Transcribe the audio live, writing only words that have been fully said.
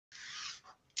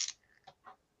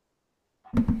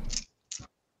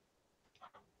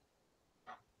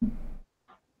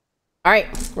All right,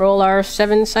 roll our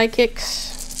 7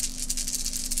 sidekicks.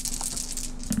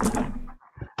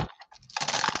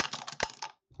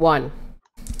 1.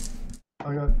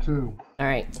 I got 2. All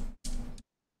right.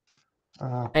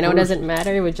 I know it doesn't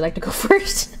matter. Would you like to go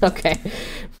first? Okay.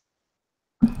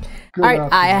 Good. All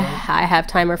right, I have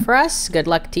timer for us. Good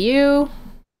luck to you.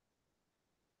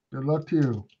 Good luck to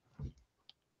you.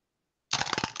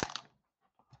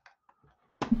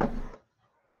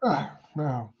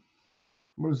 Now,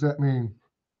 what does that mean?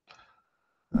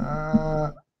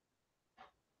 I'm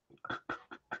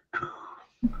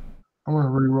going to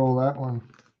re-roll that one.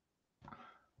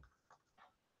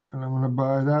 And I'm going to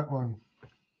buy that one.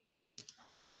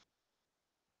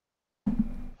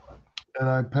 And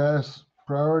I pass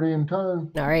priority and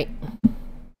turn. All right.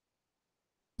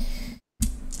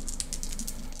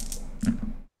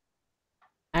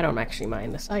 I don't actually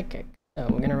mind the sidekick, so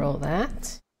we're gonna roll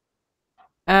that.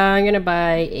 I'm gonna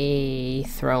buy a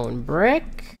thrown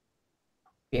brick,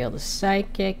 feel the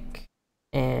sidekick,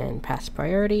 and pass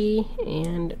priority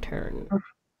and turn.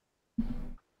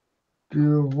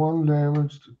 Deal 1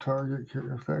 damage to target kick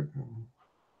effect.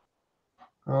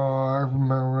 Oh, I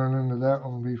remember running into that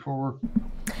one before.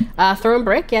 Thrown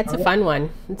brick, yeah, it's a fun one.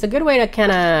 It's a good way to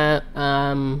kind of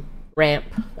ramp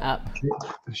up.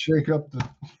 Shake up the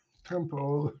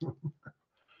tempo.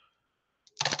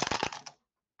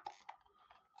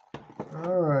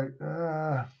 All right.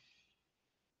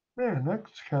 Man,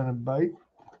 that's kind of bite.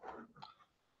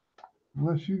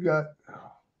 Unless you got,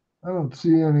 I don't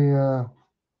see any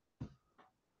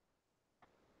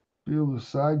feel the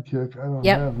sidekick. I don't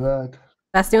have that.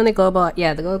 That's the only global.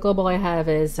 Yeah, the global I have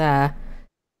is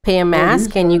pay a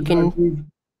mask, and you can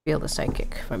feel the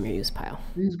sidekick from your use pile.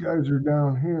 These guys are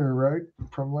down here, right,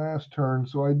 from last turn,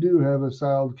 so I do have a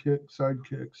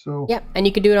sidekick. So yep, and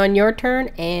you can do it on your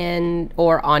turn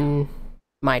or on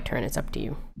my turn. It's up to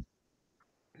you.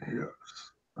 Yes.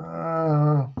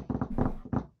 I'm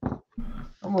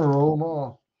gonna roll them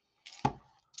all.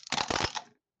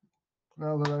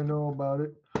 Now that I know about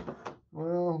it,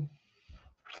 well,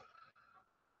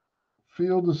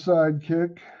 field the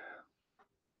sidekick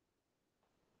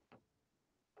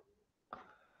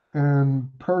and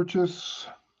purchase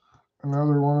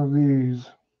another one of these.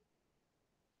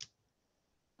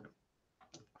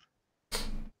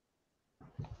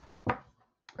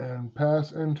 And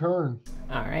pass and turn.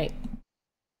 All right.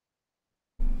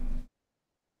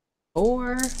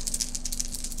 4.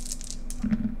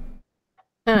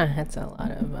 That's a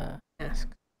lot of asks.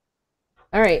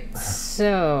 All right,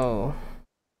 so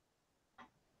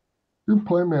you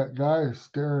play that guy is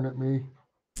staring at me.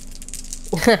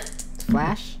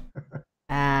 Flash.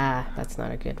 That's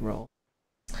not a good roll.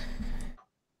 I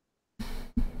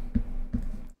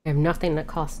have nothing that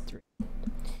costs 3.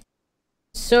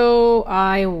 So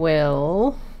I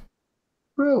will.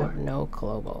 Really? No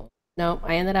global. No,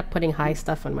 I ended up putting high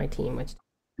stuff on my team, which.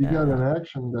 You got an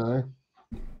action die.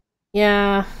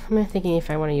 Yeah, I'm thinking if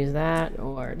I want to use that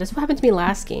or this. What happened to me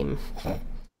last game?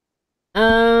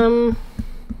 All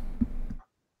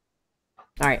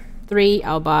right, 3.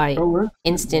 I'll buy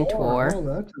Instant War. Oh,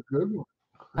 that's a good one.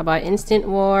 I'll buy Instant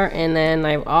War, and then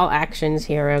I have all actions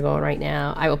here are going right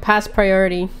now. I will pass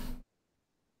priority.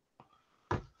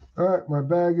 All right, my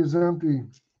bag is empty.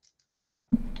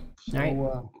 So, all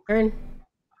right, turn.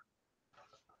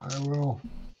 I will.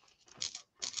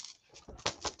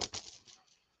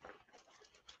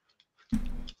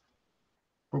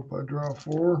 Hope I draw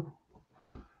 4.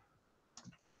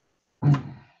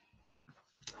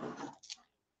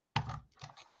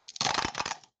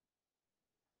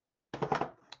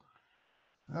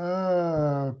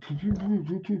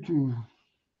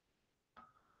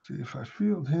 See if I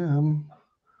field him.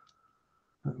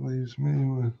 That leaves me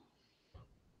with.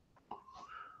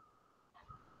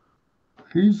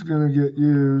 He's going to get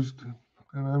used,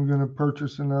 and I'm going to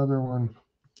purchase another one.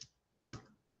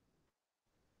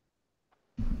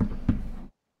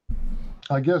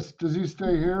 I guess, does he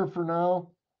stay here for now?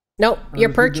 Nope, your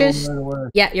purchase.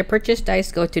 Yeah, your purchase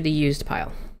dice go to the used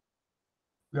pile.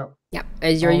 Yep. Yeah,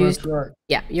 as your used. That's right.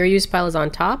 Yeah, your used pile is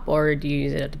on top, or do you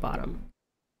use it at the bottom?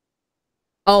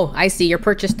 Oh, I see. Your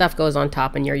purchase stuff goes on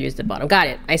top, and your used at the bottom. Got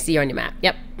it. I see you on your map.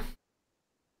 Yep.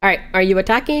 All right. Are you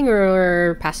attacking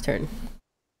or pass turn?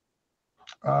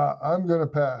 I'm gonna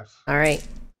pass. All right.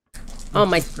 Oh,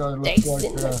 my dice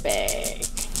in the bag.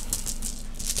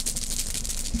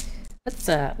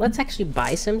 Let's actually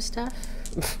buy some stuff.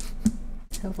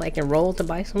 Hopefully I can roll to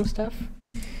buy some stuff.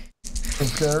 Some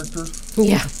characters?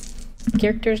 Yeah.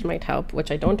 Characters might help, which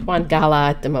I don't want Gala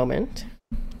at the moment.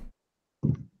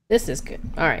 This is good.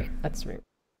 All right, let's re.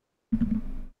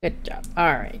 Good job.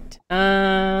 All right.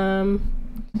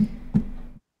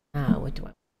 What do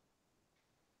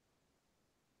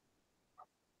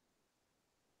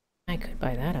I could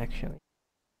buy that actually.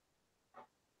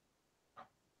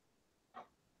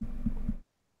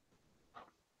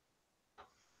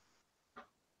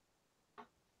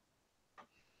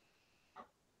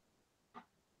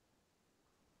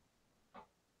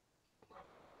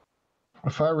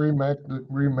 If I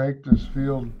remake this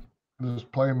field, this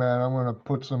play mat, I'm gonna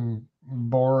put some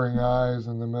boring eyes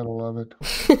in the middle of it.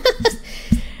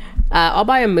 I'll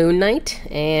buy a Moon Knight,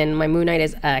 and my Moon Knight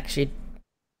is actually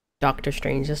Doctor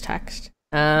Strange's text.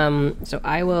 So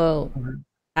I will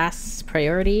pass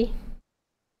priority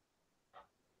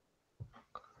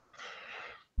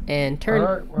and turn.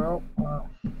 All right. Well,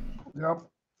 yep.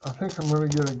 I think I'm gonna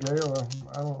get a Gala.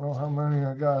 I don't know how many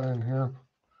I got in here.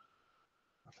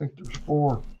 I think there's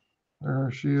 4. There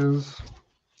she is.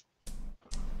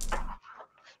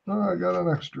 Oh, I got an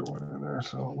extra one in there,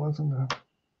 so it wasn't a.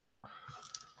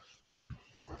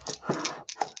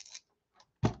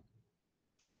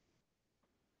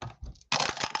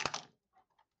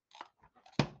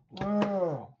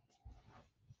 Oh.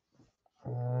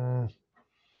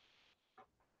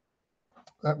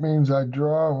 That means I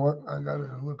draw. What I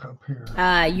gotta look up here.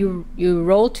 You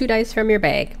roll 2 dice from your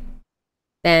bag.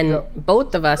 Then Yep.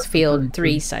 both of us field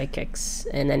 3 Sidekicks,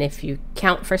 and then if you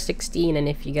count for 16, and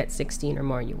if you get 16 or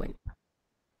more, you win.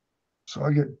 So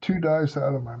I get 2 dice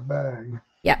out of my bag.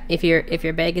 Yeah, if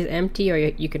your bag is empty, or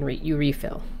you can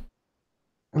refill.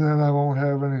 And then I won't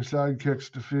have any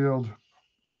sidekicks to field.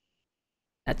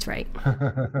 That's right.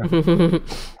 I'm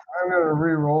gonna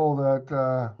re-roll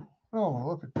that. Oh,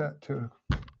 look at that too.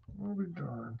 I'll be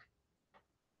darned.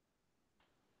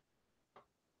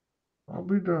 I'll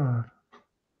be darned.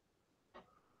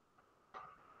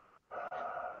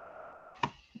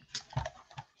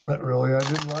 That really I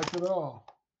didn't like at all.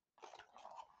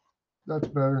 That's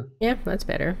better. Yeah, that's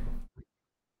better.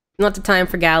 Not the time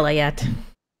for Gala yet.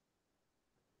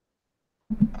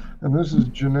 And this is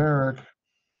generic.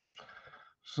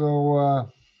 So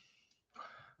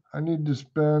I need to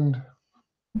spend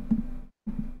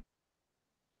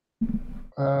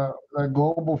that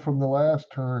global from the last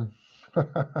turn.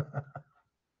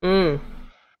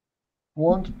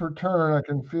 Once per turn, I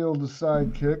can field the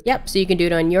sidekick. Yep, so you can do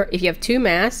it on your, if you have 2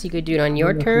 masks, you could do it on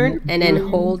your turn, and then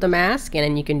hold the mask, and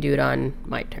then you can do it on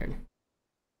my turn.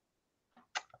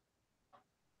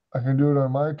 I can do it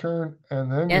on my turn,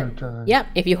 and then your turn. Yep,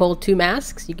 if you hold 2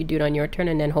 masks, you could do it on your turn,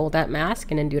 and then hold that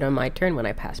mask, and then do it on my turn when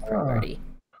I pass priority.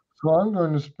 So I'm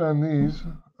going to spend these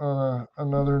on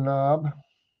another knob.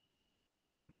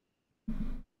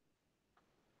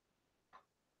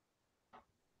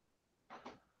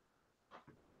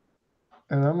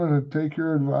 And I'm going to take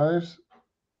your advice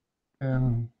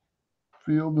and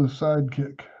field the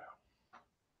sidekick.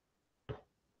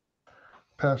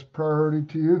 Pass priority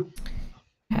to you.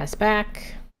 Pass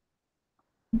back.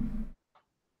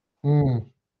 And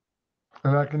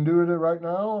I can do it right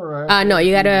now, or no,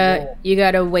 you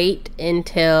gotta wait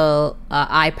until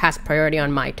I pass priority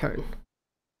on my turn.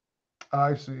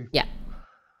 I see. Yeah.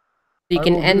 You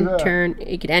can end turn.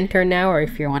 You can end turn now, or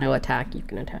if you want to attack, you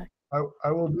can attack.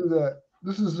 I will do that.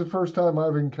 This is the first time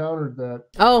I've encountered that.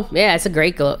 Oh yeah, it's a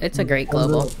great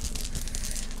global.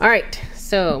 All right,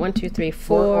 so 1, 2, 3,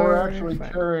 4. Or actually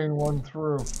 5. Carrying one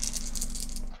through,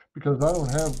 because I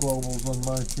don't have globals on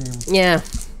my team. Yeah,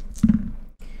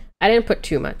 I didn't put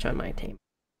too much on my team.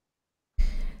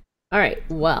 All right,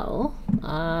 well,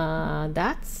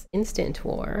 that's Instant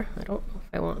War. I don't know if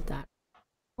I want that.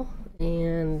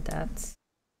 And that's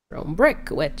Thrown Brick,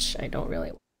 which I don't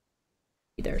really want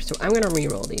either. So I'm gonna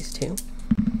re-roll these 2.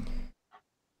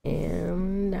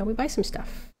 And now we buy some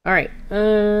stuff. All right.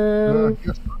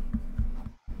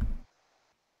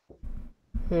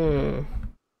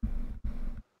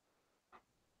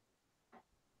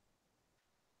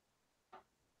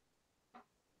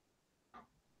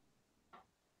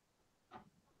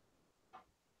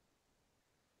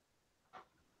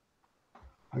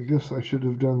 I guess I should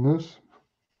have done this.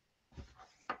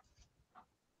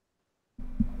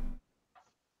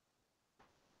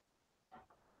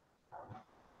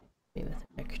 Maybe with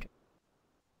an extra.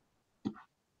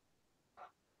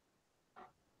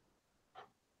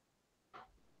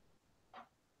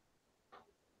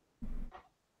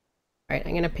 All right,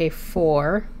 I'm gonna pay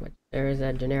 4, which there's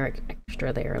a generic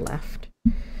extra there left,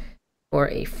 for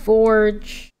a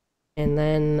forge, and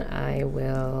then I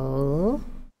will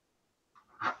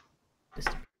just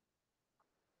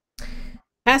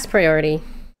pass priority.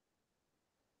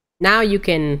 Now you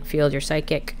can field your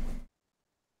Sidekick.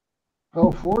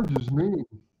 Oh, Forge is mean.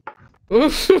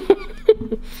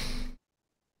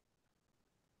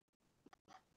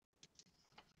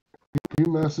 He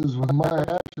messes with my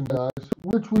action dice,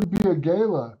 which would be a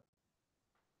gala.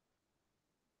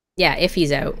 Yeah, if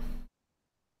he's out.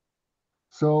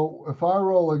 So if I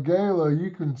roll a gala,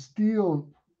 you can steal.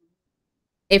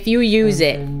 If you use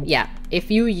it, yeah. If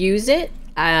you use it,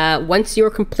 once you're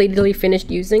completely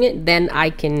finished using it, then I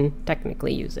can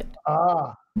technically use it.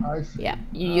 Ah, I see. Yeah,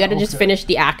 you gotta just finish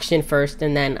the action first,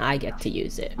 and then I get to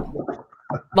use it.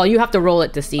 Well, you have to roll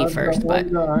it to see first, but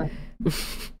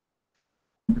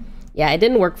yeah, it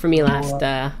didn't work for me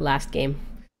last game.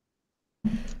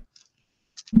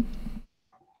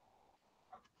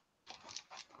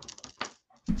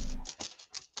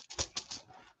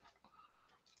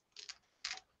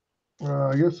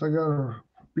 I guess I gotta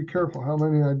be careful how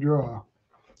many I draw.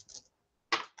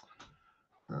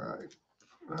 All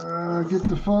right, get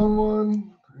the fun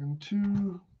one and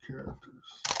 2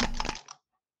 characters.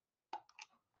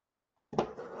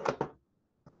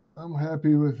 I'm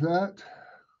happy with that.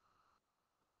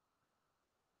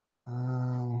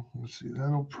 Let's see,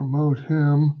 that'll promote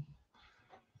him.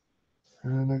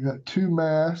 And then I got 2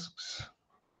 masks.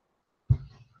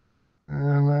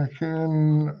 And I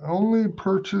can only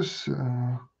purchase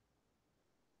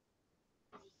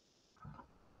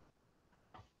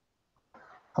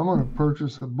I'm going to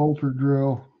purchase a bolter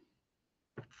drill.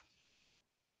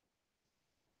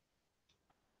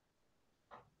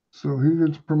 So he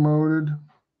gets promoted.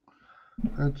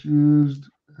 That's used,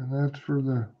 and that's for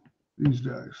these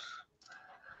dice.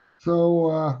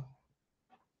 So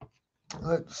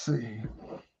let's see.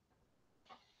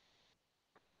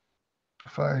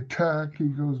 If I attack, he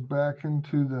goes back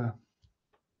into the.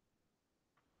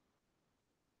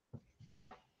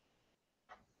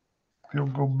 He'll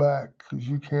go back because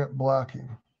you can't block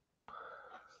him.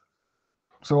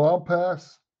 So I'll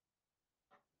pass.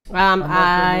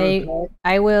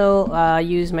 I will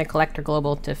use my collector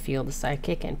global to field the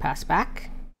sidekick and pass back.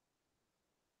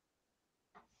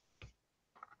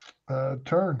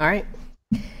 Turn. All right.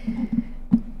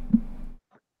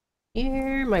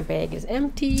 Here, my bag is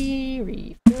empty.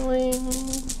 Refilling.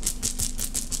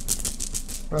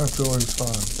 That's always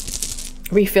fun.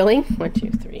 Refilling. 1, 2,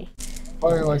 3.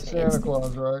 Playing like Santa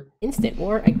Claus, right? Instant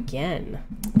war again.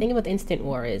 The thing about the instant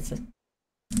war is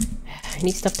I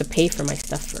need stuff to pay for my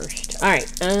stuff first. All right,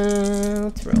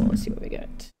 let's roll. Let's see what we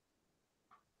got.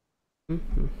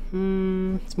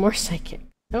 It's more psychic.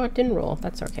 Oh, it didn't roll.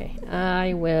 That's okay.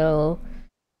 I will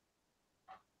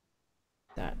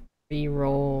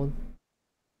re-roll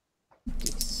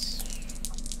these.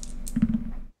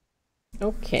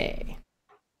 Okay.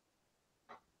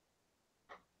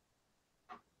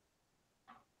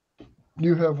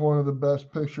 You have one of the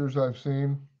best pictures I've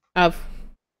seen. Of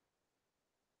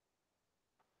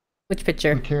which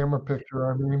picture? The camera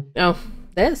picture, I mean. Oh,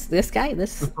 this guy,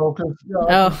 this. The focus. Yeah,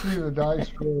 I can see the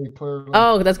dice really clearly.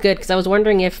 Oh, that's good, because I was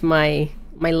wondering if my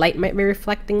light might be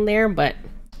reflecting there, but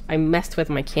I messed with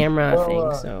my camera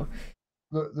thing, so.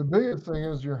 The biggest thing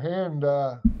is your hand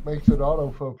makes it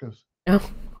autofocus. Oh.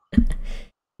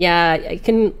 Yeah, I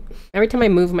can. Every time I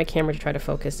move my camera to try to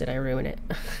focus it, I ruin it.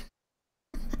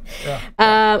 Yeah.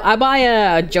 I buy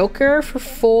a Joker for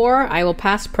 4. I will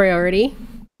pass priority.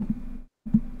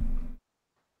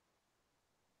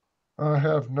 I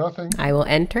have nothing. I will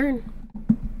end turn.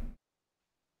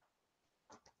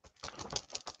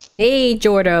 Hey,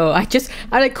 Jordo.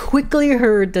 I quickly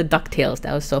heard the DuckTales.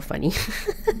 That was so funny.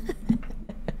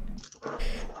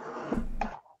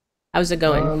 How's it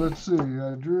going? Let's see.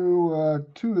 I drew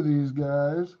 2 of these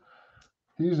guys.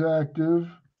 He's active.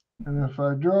 And if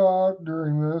I draw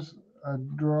during this, I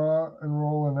draw and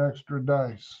roll an extra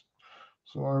dice.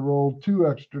 So I rolled 2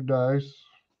 extra dice.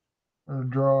 Or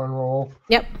draw and roll.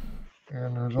 Yep.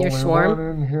 And there's Your only swarm. 1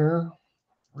 in here.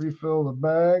 Refill the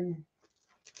bag.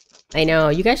 I know.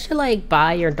 You guys should like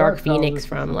buy your Dark Phoenix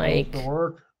from like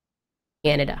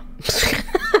Canada.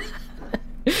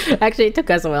 Actually, it took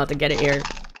us a while to get it here.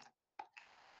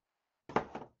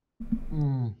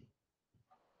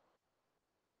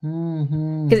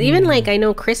 Because even like I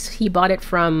know Chris, he bought it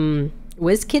from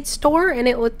WizKids store, and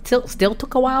it would still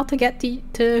took a while to get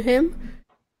to him.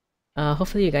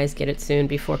 Hopefully you guys get it soon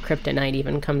before Kryptonite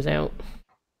even comes out.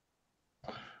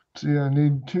 See, I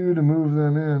need 2 to move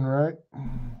them in, right?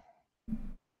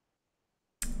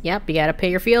 Yep, you gotta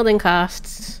pay your fielding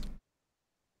costs.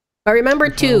 But remember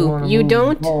too, you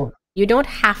don't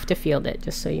have to field it,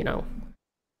 just so you know.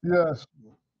 Yes.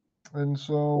 And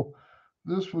so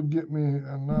this would get me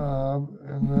a knob,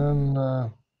 and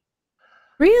then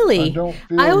Really? don't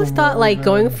feel I always the thought nose, like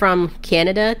going and from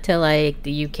Canada to like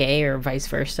the UK or vice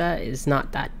versa is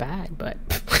not that bad, but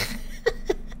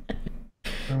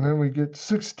then we get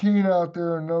 16 out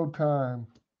there in no time.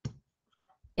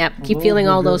 yep, So keep those feeling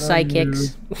are all those getting sidekicks.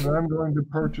 unused. And I'm going to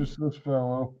purchase this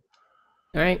fellow.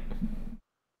 All right.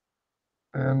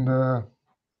 And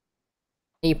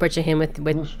And you purchase him with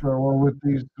this fellow with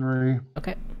these 3.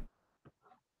 okay.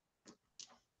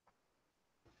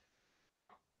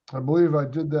 I believe I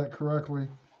did that correctly.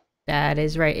 That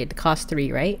is right. It costs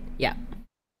 3, right? Yeah.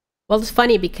 Well, it's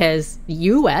funny because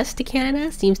US to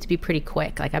Canada seems to be pretty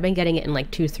quick. Like I've been getting it in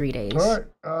like 2-3 days. All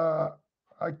right.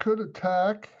 I could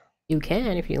attack. You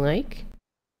can if you like.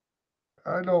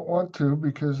 I don't want to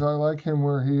because I like him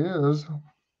where he is.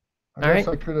 I All guess right.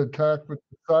 I could attack with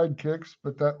the sidekicks,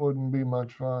 but that wouldn't be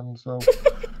much fun. So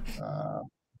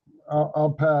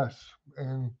I'll pass.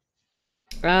 And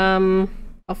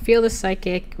I'll feel the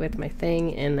psychic with my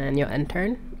thing, and then you'll end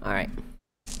turn. All right.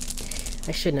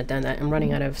 I shouldn't have done that. I'm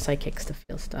running out of psychics to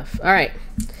feel stuff. All right.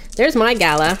 There's my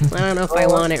gala. I don't know if I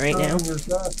want it right now.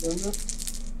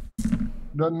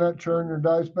 Doesn't that churn your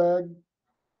dice bag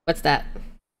What's that?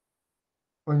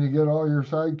 when you get all your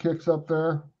sidekicks up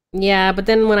there? Yeah, but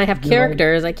then when I have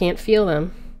characters, I can't feel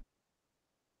them.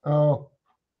 Oh.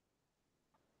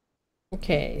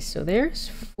 Okay, so there's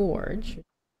Forge.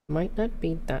 Might not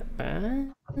be that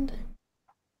bad.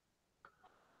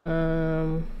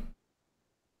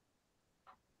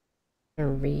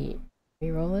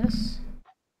 Re-roll this.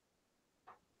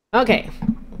 Okay,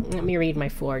 let me read my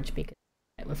Forge because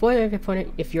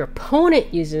if your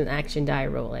opponent uses an action die,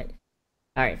 roll it.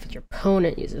 All right, if your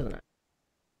opponent uses an.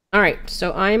 All right,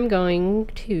 so I'm going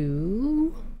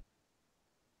to.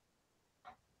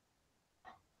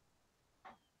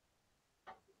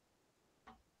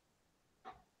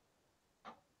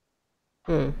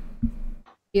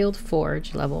 Field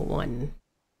Forge level 1.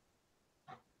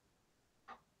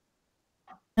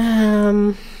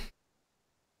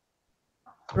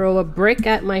 Throw a brick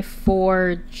at my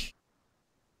forge.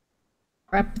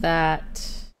 Prep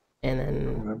that. And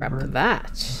then prep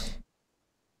that.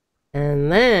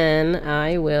 And then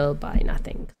I will buy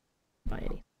nothing. Buy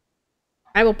anything.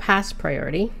 I will pass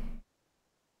priority.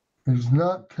 He's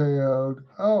not KO'd.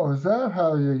 Oh, is that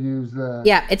how you use that?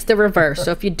 Yeah, it's the reverse.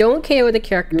 So if you don't KO the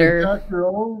character, you attack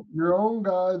your own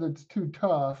guy that's too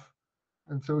tough,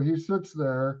 and so he sits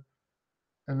there,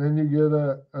 and then you get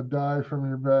a die from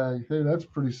your bag. Hey, that's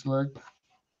pretty slick.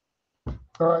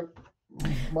 All right,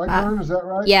 my turn. Is that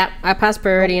right? Yeah, I pass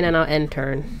priority and then I'll end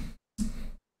turn.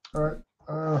 All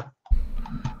right.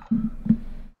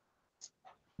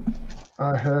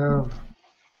 I have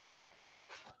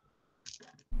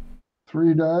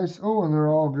 3 dice. Oh, and they're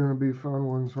all going to be fun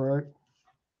ones, right?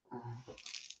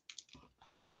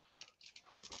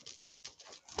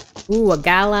 Ooh, a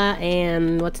gala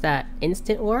and what's that?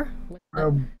 Instant war?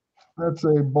 That's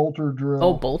a bolter drill.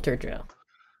 Oh, bolter drill.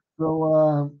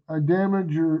 So I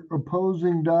damage your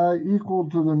opposing die equal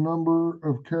to the number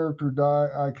of character die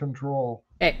I control.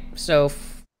 Okay, so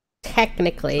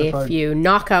technically, if you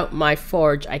knock out my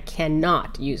forge, I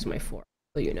cannot use my forge,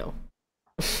 so you know.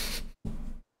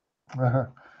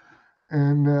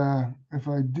 And if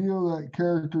I deal that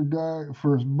character die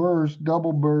first burst,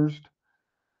 double burst,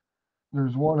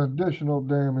 there's 1 additional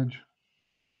damage.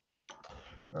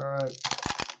 All right.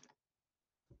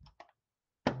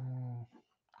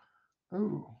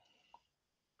 Ooh.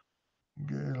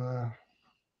 Gala.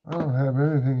 I don't have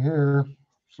anything here,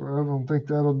 so I don't think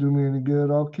that'll do me any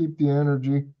good. I'll keep the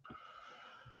energy.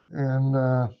 And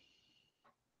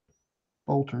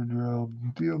bolter drill.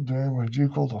 Deal damage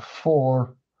equal to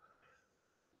 4.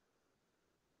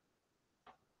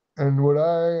 And would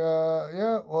I,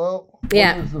 what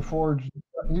is the forge?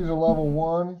 He's a level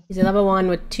 1. He's a level 1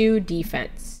 with 2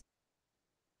 defense.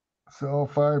 So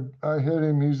if I hit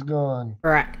him, he's gone.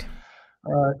 Correct.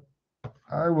 All right.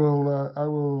 I will,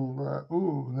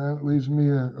 ooh, that leaves me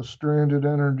a stranded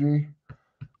energy,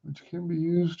 which can be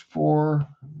used for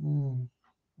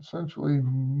essentially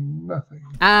nothing.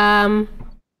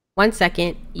 1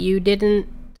 second. You didn't,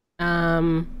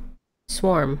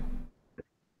 swarm.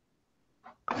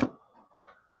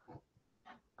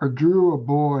 I drew a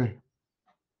boy,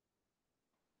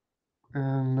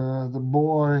 and the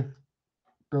boy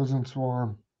doesn't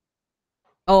swarm.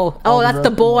 Oh, that's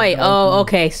the boy. Oh,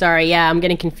 okay. Sorry. Yeah, I'm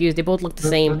getting confused. They both look the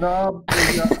same. The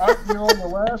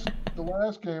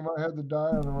last game I had the die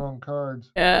on the wrong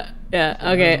cards. Yeah.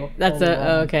 Okay, that's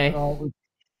okay.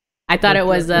 I thought it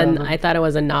was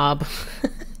a knob.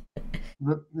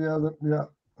 Yeah.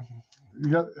 You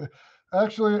got.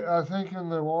 Actually, I think in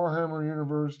the Warhammer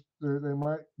universe, they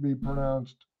might be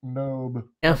pronounced Nob,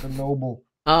 Oh. like a noble.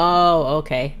 Oh,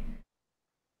 okay.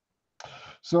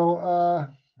 So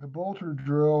the bolter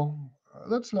drill,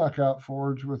 let's knock out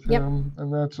Forge with him,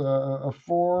 and that's a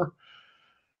 4.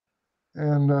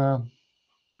 And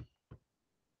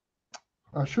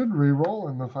I should re-roll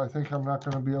him if I think I'm not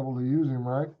going to be able to use him,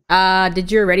 right?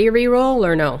 Did you already re-roll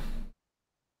or no?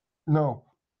 No.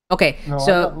 Okay, No,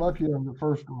 so I got lucky on the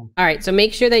first one. all right, so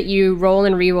make sure that you roll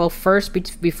and re-roll first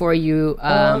before you.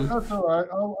 That's all right.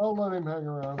 I'll let him hang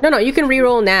around. No, you can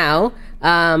re-roll now.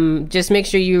 Just make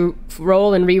sure you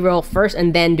roll and re-roll first,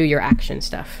 and then do your action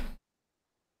stuff.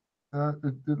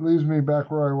 It leaves me back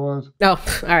where I was. Oh,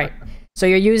 all right. So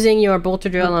you're using your bolter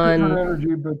drill on different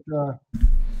energy, but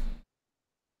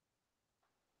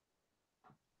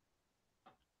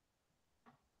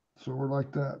so we're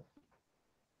like that.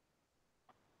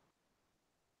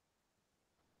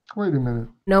 Wait a minute.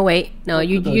 No, wait. No,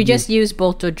 you just use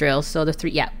bolter drills, so the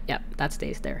 3. Yeah, that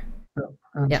stays there. Yeah,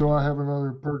 and so I have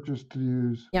another purchase to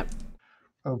use. Yep.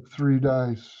 Of 3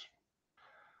 dice,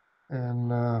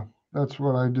 and that's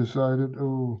what I decided.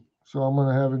 Oh, so I'm going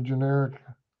to have a generic.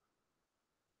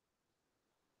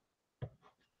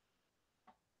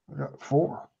 I got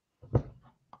 4.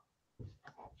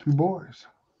 2 boys.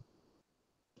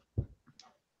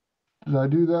 Did I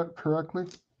do that correctly?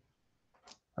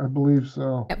 I believe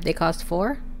so. Yep, they cost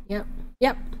 4. Yep.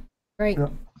 Great.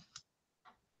 Yep.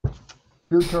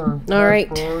 Your turn. All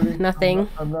right. Nothing.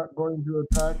 I'm not going to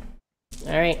attack.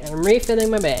 All right, I'm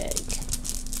refilling my bag.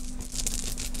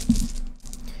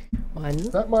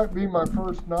 1. That might be my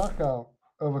first knockout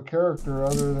of a character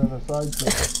other than a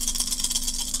sidekick.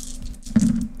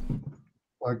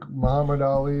 Like Muhammad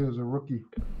Ali is a rookie.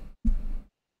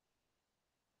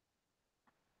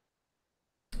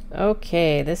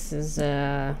 Okay, this is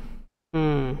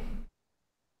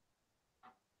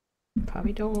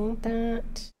probably don't want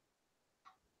that.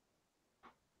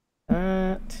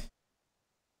 That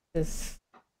is,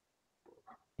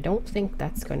 I don't think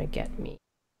that's gonna get me.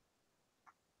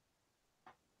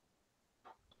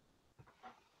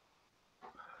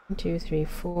 One, 2, 3,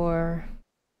 4,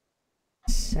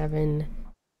 7,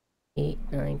 8,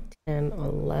 9, 10,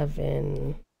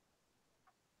 11.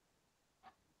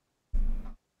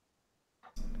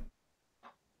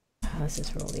 Let's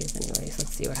just roll these anyways.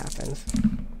 Let's see what happens.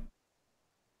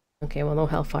 Okay, well, no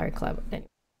Hellfire Club. Anyway.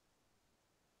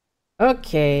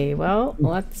 Okay, well,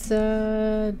 let's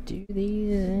do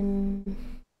these in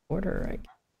order. I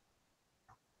guess.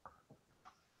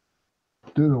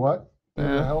 Do the what? Do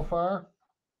the Hellfire?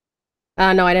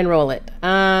 No, I didn't roll it.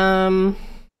 So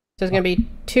it's gonna be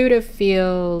 2 to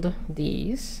field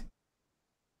these.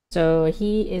 So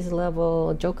he is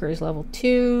Joker is level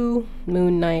 2,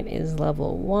 Moon Knight is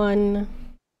level 1.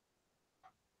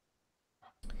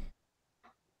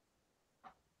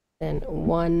 Then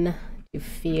 1 to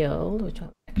field, which will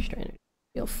have extra energy.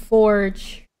 Field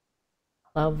Forge,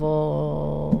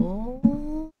 level,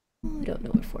 I don't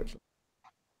know what Forge is.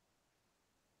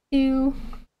 2.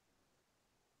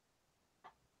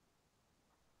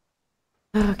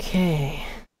 Okay.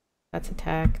 That's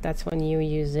attack. That's when you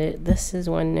use it. This is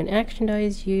when an action die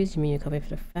is used. You mean you copy for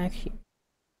the fact sheet.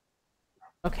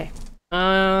 Okay.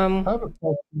 I have a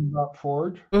question about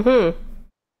Forge.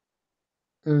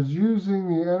 Is using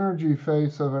the energy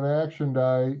face of an action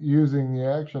die using the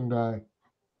action die?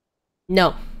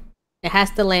 No. It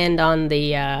has to land on the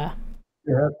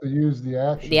You have to use the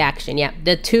action. The action, yeah.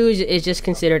 The 2 is just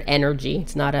considered energy.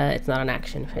 It's not an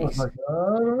action face. I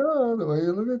don't know the way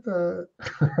you look at that.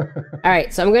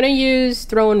 Alright, so I'm gonna use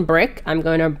throwing brick. I'm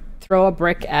gonna throw a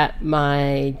brick at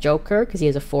my Joker because he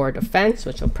has a 4 defense,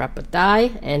 which will prep a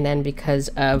die. And then because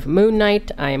of Moon Knight,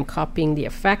 I am copying the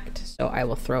effect, so I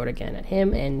will throw it again at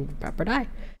him and prep a die.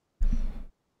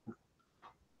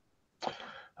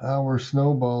 We're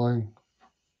snowballing.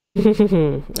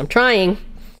 I'm trying.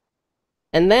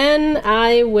 And then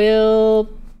I will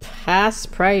pass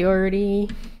priority.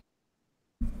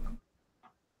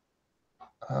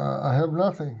 I have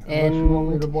nothing. Unless you want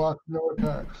me to block no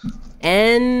attacks.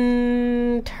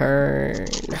 And turn.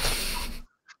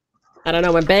 I don't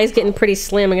know, my bag's getting pretty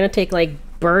slim. I'm gonna take like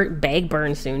bag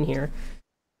burn soon here.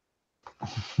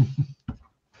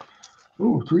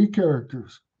 Ooh, 3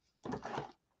 characters.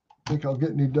 Think I'll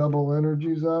get any double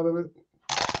energies out of it?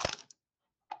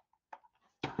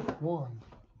 1.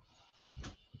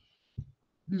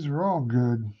 These are all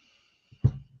good.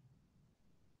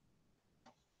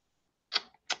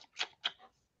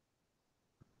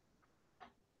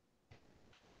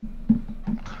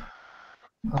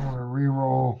 I'm going to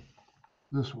re-roll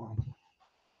this one.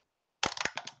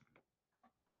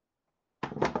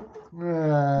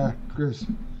 Chris,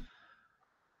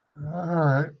 All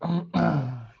right.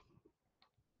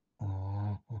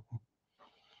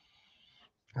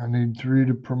 I need 3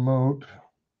 to promote.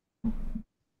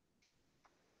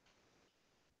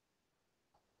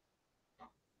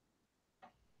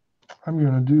 I'm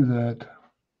going to do that.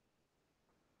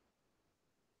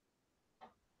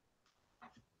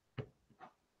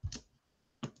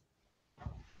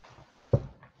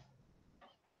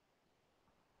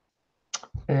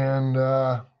 And,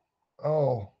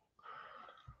 oh,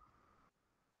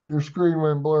 your screen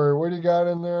went blurry. What do you got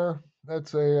in there?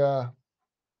 That's a,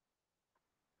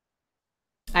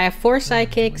 I have 4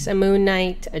 Sidekicks, a Moon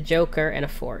Knight, a Joker, and a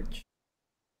Forge.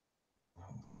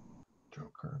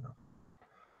 Joker.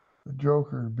 The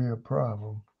Joker would be a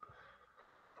problem.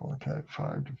 4 attack,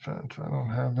 5 defense. I don't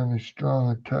have any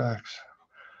strong attacks.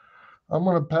 I'm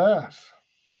going to pass.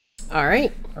 All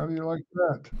right. How do you like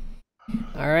that?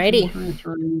 All righty. 2, 3,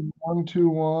 3, 1, 2,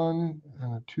 1,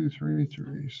 and a 2, 3,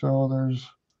 3. So there's.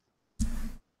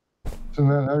 Isn't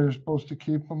that how you're supposed to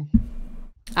keep them?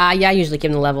 Yeah, I usually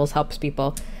give them the levels, helps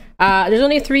people. There's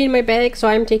only 3 in my bag, so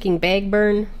I'm taking bag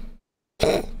burn.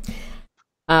 But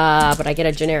I get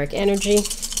a generic energy.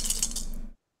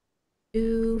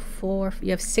 2, 4.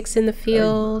 You have 6 in the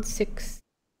field. 6,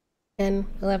 10,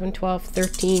 11, 12,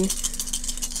 13.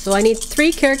 So I need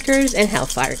 3 characters and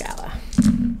Hellfire Gala.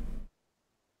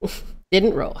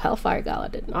 Didn't roll. Hellfire Gala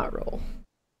did not roll.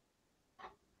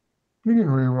 You can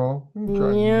reroll.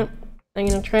 Yep. I'm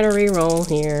going to try to reroll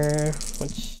here,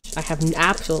 which I have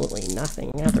absolutely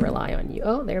nothing. I have to rely on you.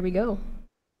 Oh, there we go.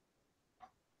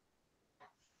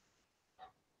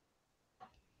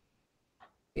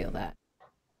 Feel that.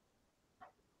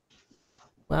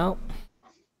 Well.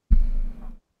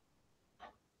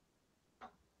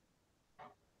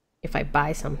 If I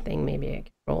buy something, maybe I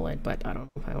can roll it, but I don't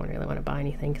know if I really want to buy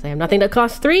anything because I have nothing that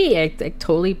costs 3. I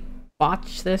totally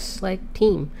botched this, like,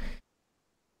 team.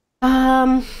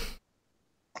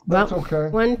 That's well, okay.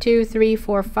 1, 2, 3,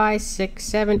 4, 5, 6,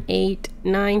 7, 8,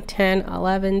 9, 10,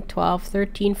 11, 12,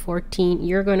 13, 14.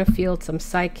 You're going to field some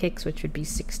Sidekicks, which would be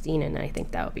 16, and I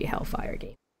think that would be a Hellfire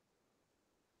game.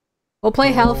 We'll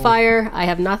play Hellfire. I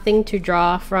have nothing to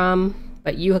draw from,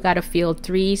 but you got to field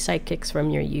 3 Sidekicks from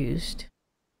your used.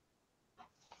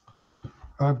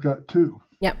 I've got 2.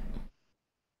 Yep.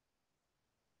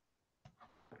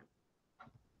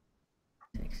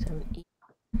 6, 7, 8,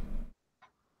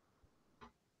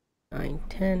 9,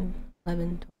 10,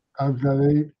 11, 12. I've got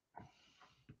 8.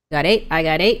 Got 8. I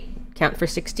got 8. Count for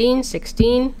 16.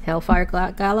 16. Hellfire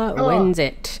Gala wins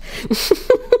it.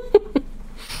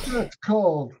 That's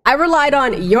cold. I relied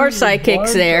on your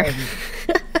Sidekicks there.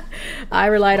 I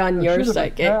relied on your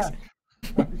Sidekicks.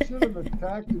 I should have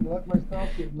attacked and let myself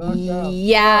get knocked out.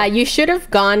 Yeah, you should have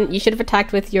gone. You should have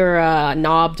attacked with your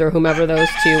knobs or whomever those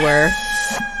 2 were.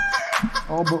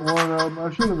 All but one of them.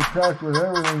 I should have attacked with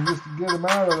everything just to get them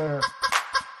out of there.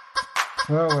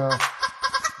 Oh well.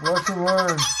 Lesson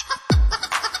learned.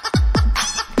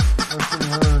 Lesson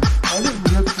learned. I didn't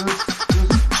get this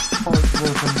part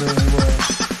working very well.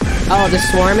 Oh, the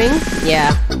swarming?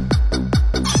 Yeah.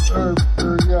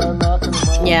 Yeah, knocking them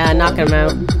out. Yeah, knocking them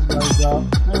out. These guys out.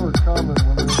 They were coming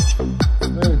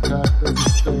when they attacked. They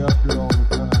just stay up here all the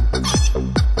time.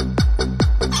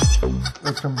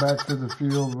 They come back to the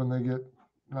field when they get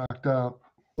knocked out.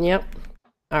 Yep.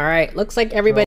 All right. Looks like everybody.